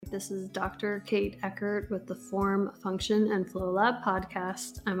This is Dr. Kate Eckert with the Form, Function, and Flow Lab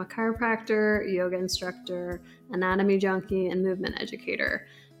podcast. I'm a chiropractor, yoga instructor, anatomy junkie, and movement educator.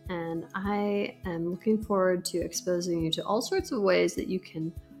 And I am looking forward to exposing you to all sorts of ways that you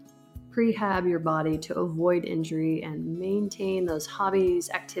can prehab your body to avoid injury and maintain those hobbies,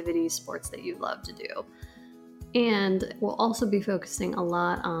 activities, sports that you love to do. And we'll also be focusing a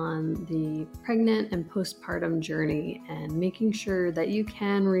lot on the pregnant and postpartum journey and making sure that you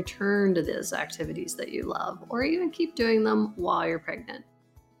can return to those activities that you love or even keep doing them while you're pregnant.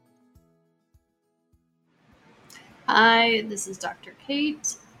 Hi, this is Dr.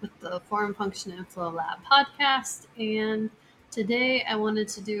 Kate with the Form, Function, and Flow Lab podcast. And today I wanted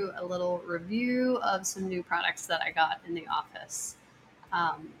to do a little review of some new products that I got in the office.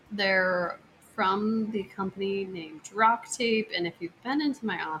 They're from the company named Rock Tape, and if you've been into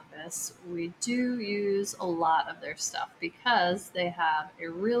my office, we do use a lot of their stuff because they have a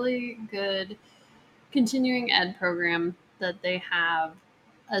really good continuing ed program that they have,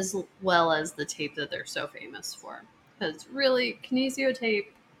 as well as the tape that they're so famous for. Because really, Kinesio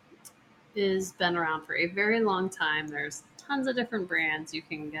tape has been around for a very long time. There's tons of different brands. You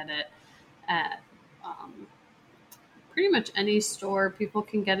can get it at pretty much any store. People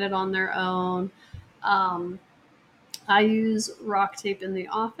can get it on their own. I use Rock Tape in the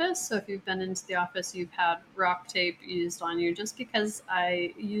office. So if you've been into the office, you've had Rock Tape used on you just because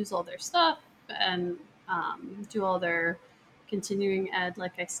I use all their stuff and do all their continuing ed,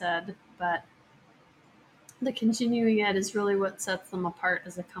 like I said. But the continuing ed is really what sets them apart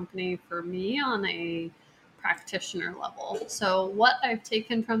as a company for me on a practitioner level. So what I've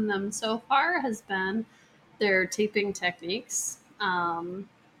taken from them so far has been their taping techniques,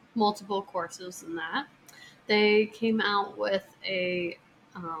 multiple courses in that. They came out with a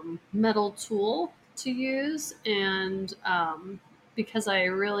metal tool to use, and because I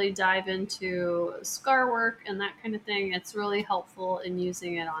really dive into scar work and that kind of thing, it's really helpful in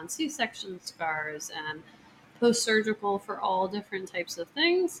using it on C-section scars and post-surgical for all different types of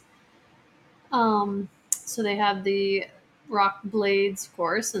things. So they have the Rock Blades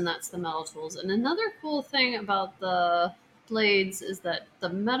course, and that's the metal tools. And another cool thing about the blades is that the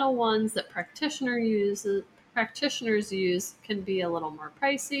metal ones that practitioners use can be a little more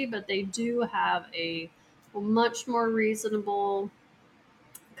pricey, but they do have a much more reasonable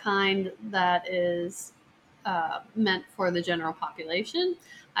kind that is meant for the general population.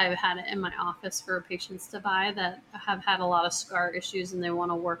 I've had it in my office for patients to buy that have had a lot of scar issues and they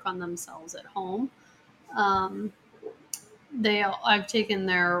want to work on themselves at home. I've taken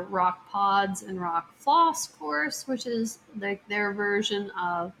their Rock Pods and Rock Floss course, which is like their version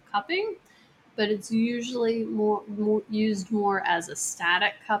of cupping, but it's usually used more as a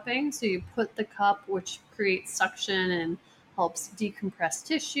static cupping. So you put the cup, which creates suction and helps decompress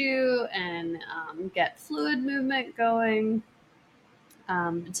tissue and get fluid movement going.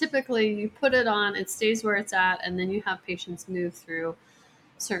 Typically, you put it on, it stays where it's at, and then you have patients move through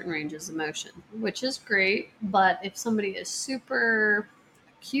certain ranges of motion, which is great. But if somebody is super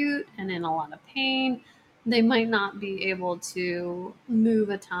acute and in a lot of pain, they might not be able to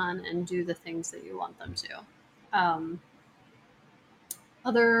move a ton and do the things that you want them to.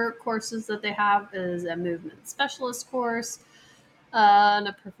 Other courses that they have is a movement specialist course and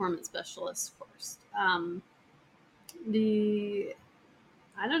a performance specialist course.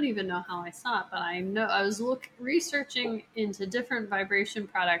 I don't even know how I saw it, but I know I was researching into different vibration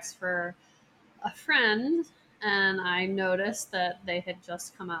products for a friend, and I noticed that they had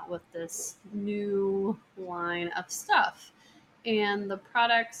just come out with this new line of stuff. And the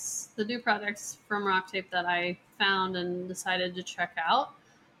new products from Rock Tape that I found and decided to check out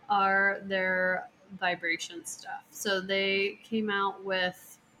are their vibration stuff. So they came out with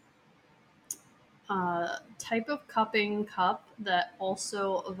type of cupping cup that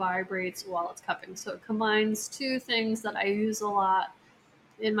also vibrates while it's cupping. So it combines two things that I use a lot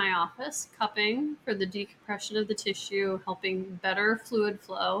in my office: cupping for the decompression of the tissue, helping better fluid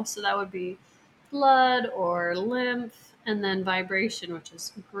flow. So that would be blood or lymph, and then vibration, which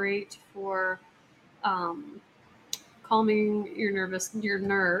is great for calming your nerves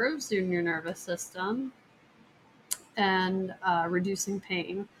in your nervous system and reducing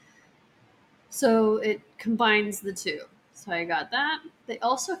pain. So it combines the two. So I got that. They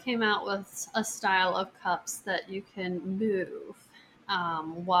also came out with a style of cups that you can move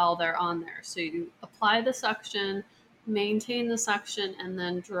while they're on there. So you apply the suction, maintain the suction, and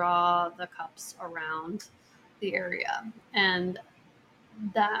then draw the cups around the area. And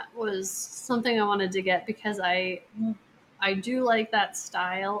that was something I wanted to get because I do like that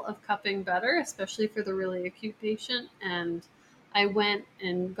style of cupping better, especially for the really acute patient. And I went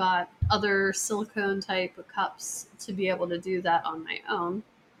and got other silicone type cups to be able to do that on my own.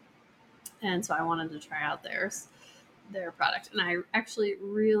 And so I wanted to try out their product. And I actually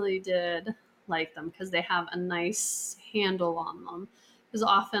really did like them because they have a nice handle on them. Because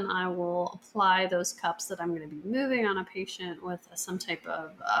often I will apply those cups that I'm going to be moving on a patient with some type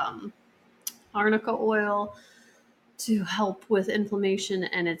of arnica oil to help with inflammation,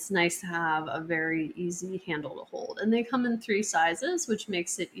 and it's nice to have a very easy handle to hold. And they come in 3 sizes, which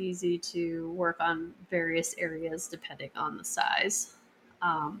makes it easy to work on various areas depending on the size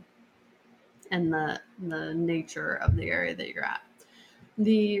and the nature of the area that you're at.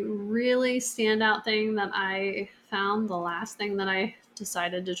 The really standout thing that I found, the last thing that I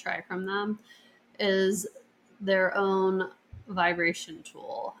decided to try from them, is their own vibration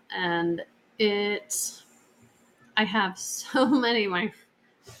tool. And I have so many. My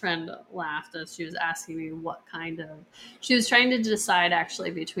friend laughed as she was asking me what kind of. She was trying to decide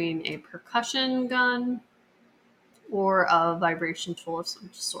actually between a percussion gun or a vibration tool of some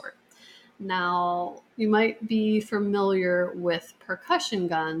sort. Now, you might be familiar with percussion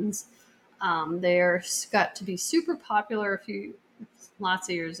guns. They're got to be super popular lots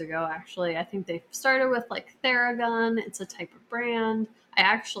of years ago, actually. I think they started with like Theragun. It's a type of brand. I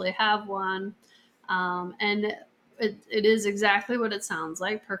actually have one. And it is exactly what it sounds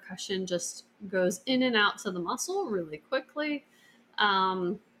like. Percussion just goes in and out to the muscle really quickly.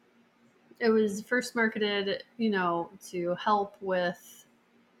 It was first marketed, to help with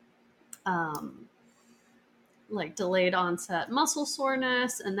like delayed onset muscle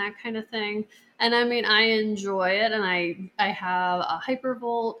soreness and that kind of thing. And I mean, I enjoy it, and I have a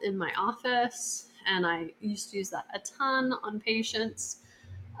Hypervolt in my office, and I used to use that a ton on patients.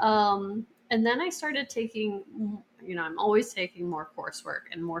 And then I started taking, I'm always taking more coursework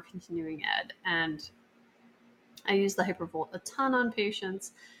and more continuing ed, and I use the Hypervolt a ton on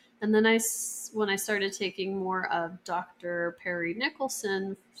patients. And then when I started taking more of Dr. Perry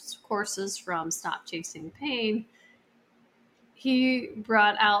Nicholson's courses from Stop Chasing Pain, he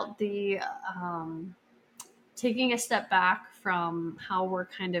brought out the taking a step back from how we're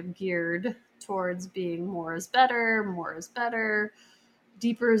kind of geared towards being more is better,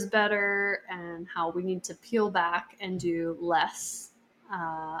 deeper is better, and how we need to peel back and do less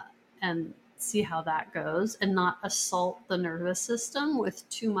and see how that goes and not assault the nervous system with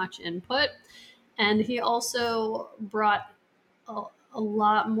too much input. And he also brought a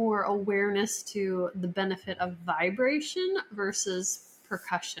lot more awareness to the benefit of vibration versus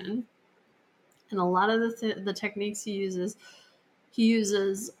percussion. And a lot of the techniques he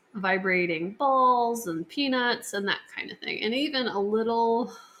uses vibrating balls and peanuts and that kind of thing. And even a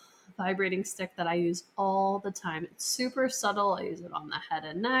little vibrating stick that I use all the time. It's super subtle. I use it on the head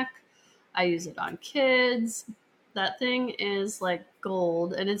and neck. I use it on kids. That thing is like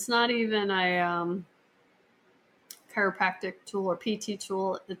gold. And it's not even a chiropractic tool or PT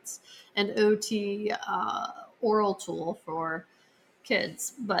tool. It's an OT oral tool for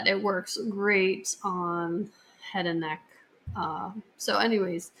kids, but it works great on head and neck. So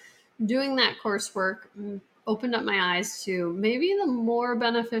anyways, doing that coursework opened up my eyes to maybe the more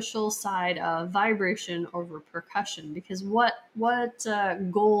beneficial side of vibration over percussion, because what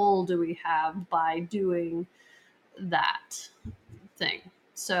goal do we have by doing that thing?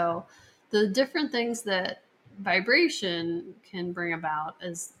 So the different things that vibration can bring about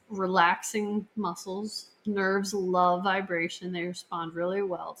is relaxing muscles. Nerves love vibration. They respond really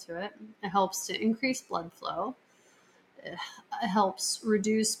well to it. It helps to increase blood flow. It helps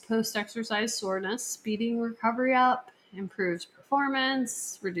reduce post-exercise soreness, speeding recovery up, improves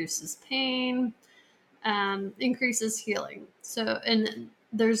performance, reduces pain, increases healing. So, and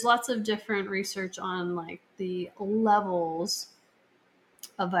there's lots of different research on like the levels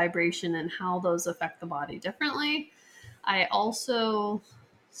of vibration and how those affect the body differently.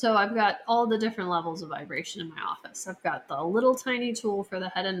 So I've got all the different levels of vibration in my office. I've got the little tiny tool for the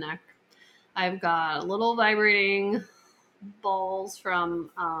head and neck. I've got little vibrating balls from,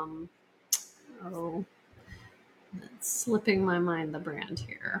 it's slipping my mind the brand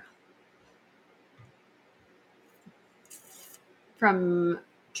here. From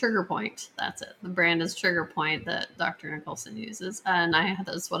Trigger Point. That's it. The brand is Trigger Point that Dr. Nicholson uses. And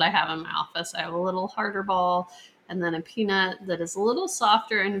that's what I have in my office. I have a little harder ball and then a peanut that is a little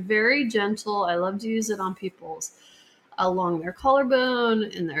softer and very gentle. I love to use it on people's along their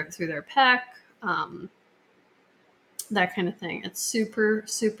collarbone, through their pec, that kind of thing. It's super,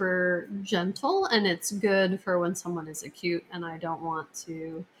 super gentle, and it's good for when someone is acute and I don't want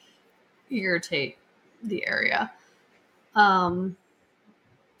to irritate the area.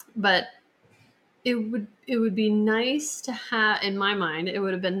 But it would be nice to have, in my mind, it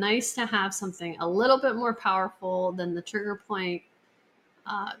would have been nice to have something a little bit more powerful than the trigger point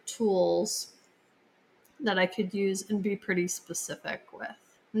tools that I could use and be pretty specific with.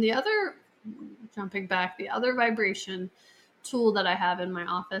 And the other, jumping back, the other vibration tool that I have in my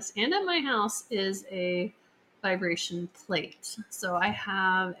office and at my house is a vibration plate. So I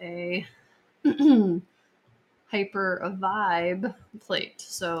have a hyper vibe plate.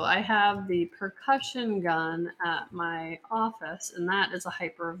 So I have the percussion gun at my office, and that is a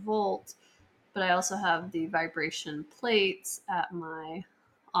hyper volt. But I also have the vibration plates at my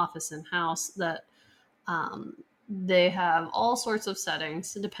office and house that um, they have all sorts of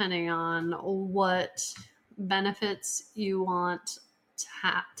settings depending on what benefits you want to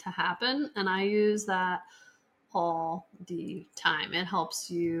happen. And I use that all the time. It helps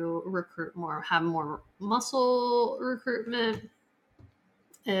you recruit more, have more muscle recruitment.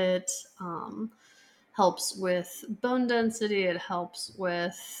 It helps with bone density. It helps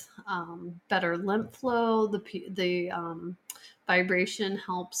with better lymph flow. The vibration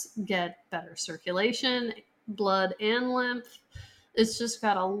helps get better circulation, blood and lymph. It's just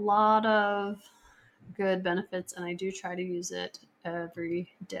got a lot of good benefits, and I do try to use it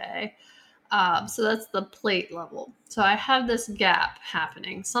every day. So that's the plate level. So I have this gap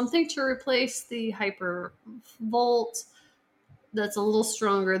happening, something to replace the hyper volt that's a little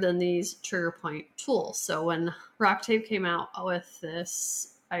stronger than these trigger point tools. So when Rocktape came out with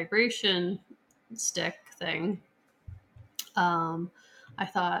this vibration stick thing, I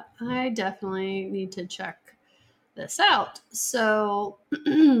thought I definitely need to check this out. So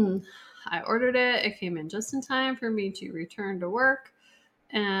I ordered it. It came in just in time for me to return to work,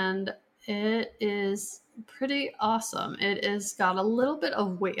 and it is pretty awesome. It has got a little bit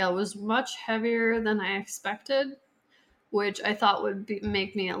of weight. It was much heavier than I expected, which I thought would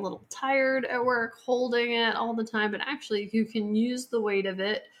make me a little tired at work holding it all the time. But actually, you can use the weight of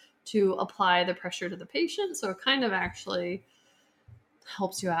it to apply the pressure to the patient. So it kind of actually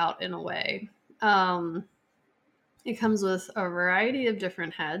helps you out in a way. It comes with a variety of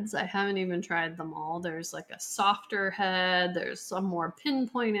different heads. I haven't even tried them all. There's like a softer head, there's a more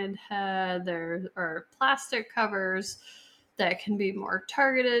pinpointed head, there are plastic covers that can be more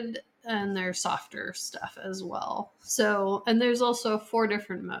targeted, and there's softer stuff as well. So, and there's also 4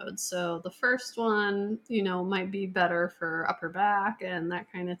 different modes. So the first one, might be better for upper back and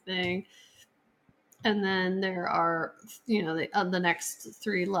that kind of thing. And then there are, the next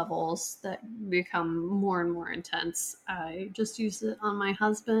 3 levels that become more and more intense. I just used it on my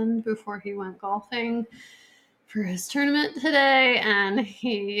husband before he went golfing for his tournament today, and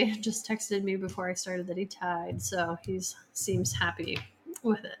he just texted me before I started that he tied, so he seems happy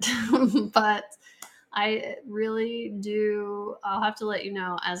with it. But I really do, I'll have to let you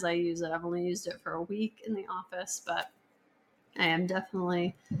know as I use it. I've only used it for a week in the office, but I am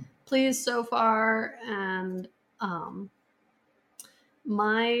definitely pleased so far. And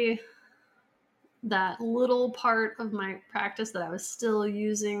that little part of my practice that I was still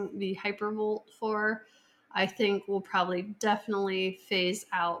using the hypervolt for, I think will probably definitely phase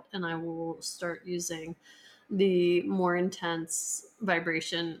out, and I will start using the more intense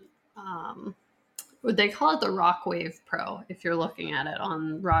vibration. They call it the Rockwave Pro. If you're looking at it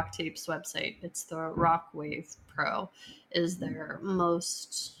on Rocktape's website, it's the Rockwave Pro is their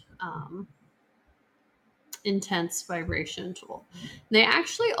most intense vibration tool. They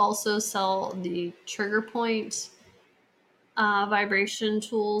actually also sell the trigger point vibration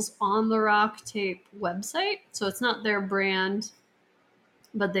tools on the Rocktape website. So it's not their brand,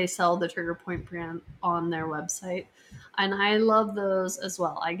 but they sell the trigger point brand on their website. And I love those as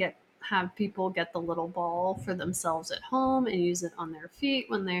well. I have people get the little ball for themselves at home and use it on their feet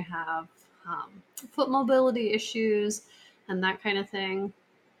when they have foot mobility issues and that kind of thing,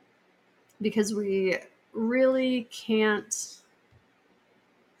 because we really can't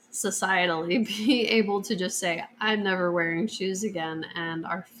societally be able to just say, I'm never wearing shoes again. And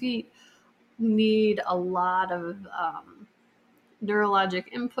our feet need a lot of neurologic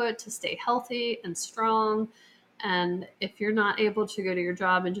input to stay healthy and strong. And if you're not able to go to your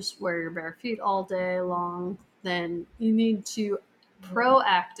job and just wear your bare feet all day long, then you need to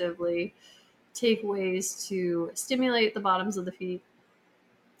proactively take ways to stimulate the bottoms of the feet,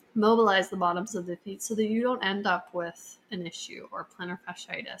 mobilize the bottoms of the feet, so that you don't end up with an issue or plantar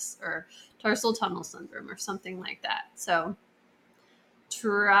fasciitis or tarsal tunnel syndrome or something like that. So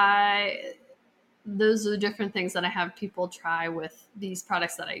those are different things that I have people try with these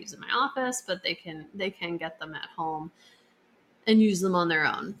products that I use in my office, but they can get them at home and use them on their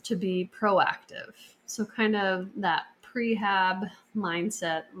own to be proactive. So kind of that prehab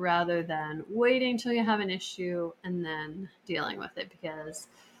mindset rather than waiting till you have an issue and then dealing with it, because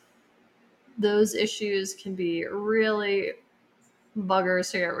those issues can be really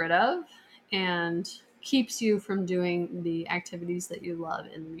buggers to get rid of and keeps you from doing the activities that you love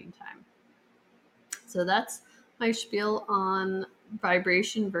in the meantime. So that's my spiel on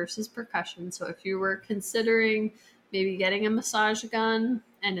vibration versus percussion. So if you were considering maybe getting a massage gun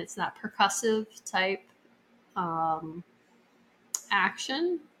and it's that percussive type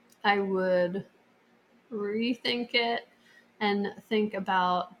action, I would rethink it and think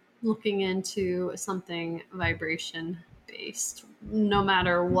about looking into something vibration based, no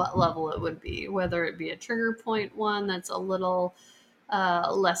matter what level it would be, whether it be a trigger point one that's a little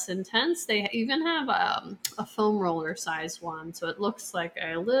less intense. They even have a foam roller size one, so it looks like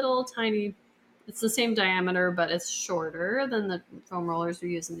a little tiny, it's the same diameter but it's shorter than the foam rollers we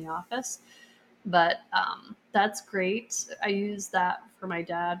use in the office. But that's great. I use that for my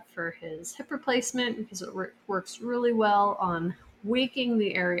dad for his hip replacement because it works really well on waking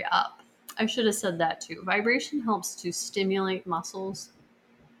the area up. I should have said that too. Vibration helps to stimulate muscles.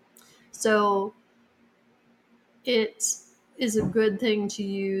 So it is a good thing to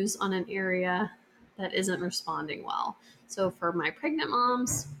use on an area that isn't responding well. So for my pregnant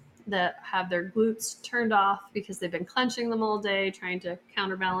moms that have their glutes turned off because they've been clenching them all day, trying to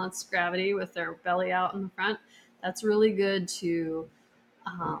counterbalance gravity with their belly out in the front, that's really good to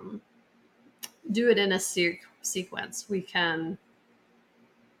do it in a sequence. We can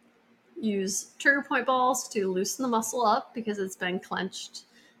use trigger point balls to loosen the muscle up because it's been clenched.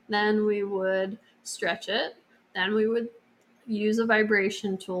 Then we would stretch it. Then we would use a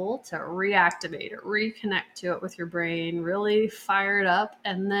vibration tool to reactivate it, reconnect to it with your brain, really fire it up,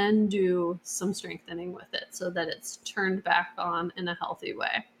 and then do some strengthening with it so that it's turned back on in a healthy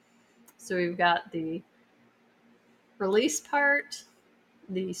way. So we've got the release part,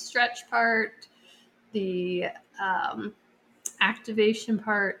 the stretch part, the activation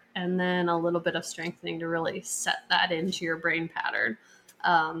part, and then a little bit of strengthening to really set that into your brain pattern.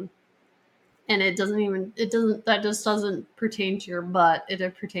 And that just doesn't pertain to your butt.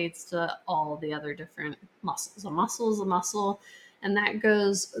 It pertains to all the other different muscles. A muscle is a muscle, and that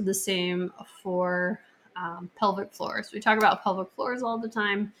goes the same for pelvic floors. We talk about pelvic floors all the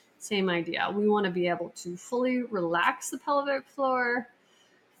time. Same idea. We want to be able to fully relax the pelvic floor,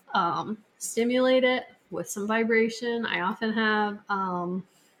 stimulate it with some vibration. I often have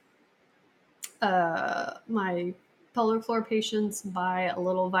my pelvic floor patients buy a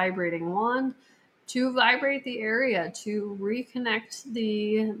little vibrating wand to vibrate the area, to reconnect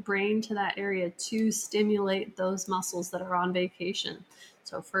the brain to that area, to stimulate those muscles that are on vacation.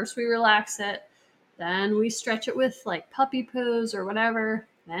 So first we relax it, then we stretch it with like puppy pose or whatever,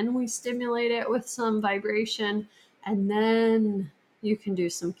 then we stimulate it with some vibration, and then you can do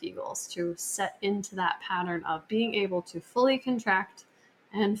some Kegels to set into that pattern of being able to fully contract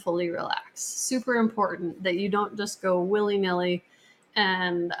and fully relax. Super important that you don't just go willy-nilly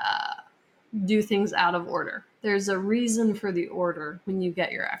and do things out of order. There's a reason for the order when you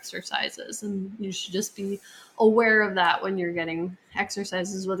get your exercises, and you should just be aware of that when you're getting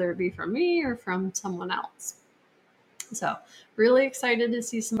exercises, whether it be from me or from someone else. So really excited to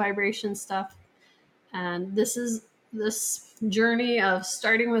see some vibration stuff. And this journey of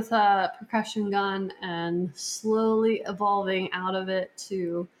starting with a percussion gun and slowly evolving out of it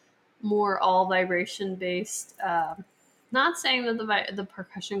to more all vibration based. Not saying that the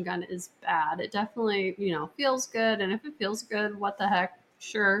percussion gun is bad. It definitely, feels good. And if it feels good, what the heck?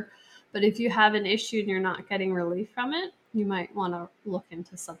 Sure. But if you have an issue and you're not getting relief from it, you might want to look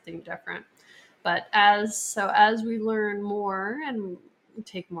into something different. But as we learn more and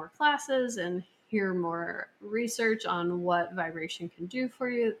take more classes and hear more research on what vibration can do for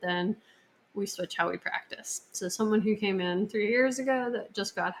you, then we switch how we practice. So someone who came in 3 years ago that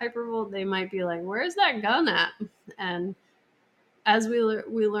just got hypervolt, they might be like, where's that gun at? And as we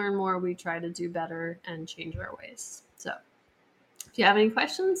learn more, we try to do better and change our ways. So if you have any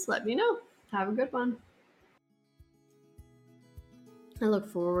questions, let me know. Have a good one. I look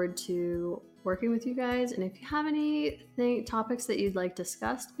forward to working with you guys. And if you have any topics that you'd like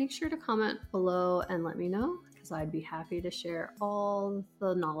discussed, make sure to comment below and let me know, because I'd be happy to share all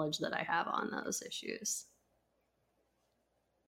the knowledge that I have on those issues.